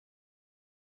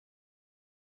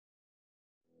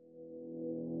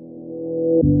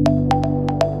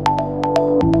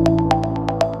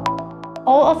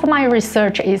of my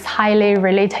research is highly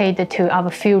related to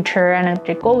our future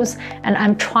energy goals, and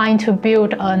I'm trying to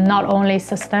build a not only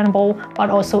sustainable but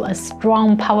also a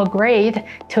strong power grid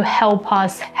to help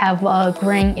us have a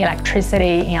green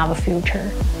electricity in our future.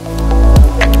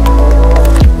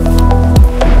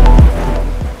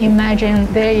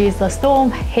 Imagine there is a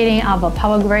storm hitting our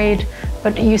power grid,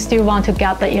 but you still want to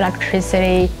get the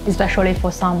electricity, especially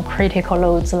for some critical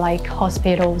loads like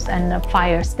hospitals and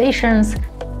fire stations.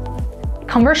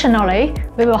 Conventionally,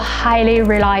 we will highly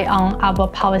rely on our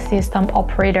power system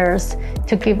operators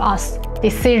to give us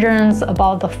decisions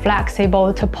about the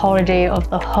flexible topology of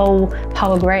the whole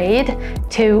power grid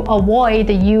to avoid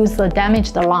use the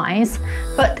damaged lines.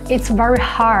 But it's very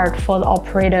hard for the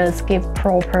operators to give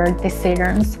proper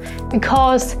decisions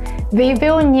because they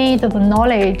will need the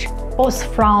knowledge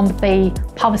both from the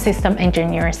power system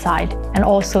engineering side and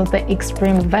also the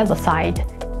extreme weather side.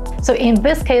 So in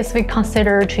this case, we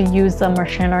consider to use the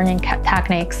machine learning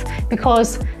techniques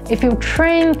because if you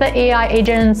train the AI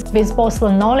agents with both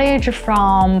the knowledge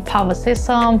from power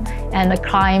system and the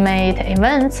climate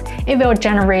events, it will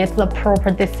generate the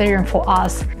proper decision for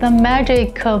us. The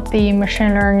magic of the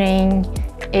machine learning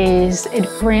is it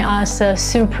brings us a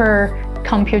super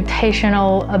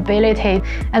computational ability,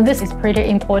 and this is pretty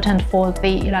important for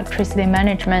the electricity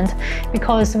management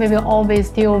because we will always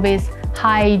deal with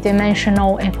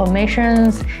high-dimensional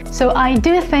informations. So I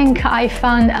do think I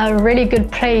found a really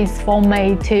good place for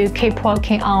me to keep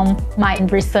working on my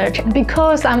research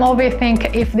because I'm always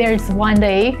think if there's one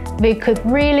day we could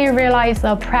really realize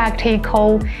a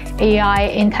practical AI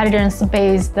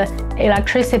intelligence-based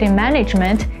electricity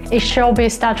management, it should be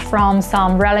start from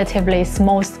some relatively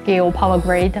small-scale power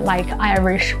grid like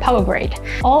Irish power grid.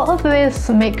 All of this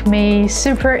make me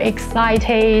super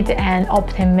excited and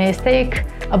optimistic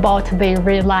about the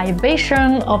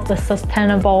realization of the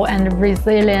sustainable and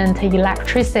resilient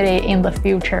electricity in the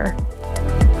future.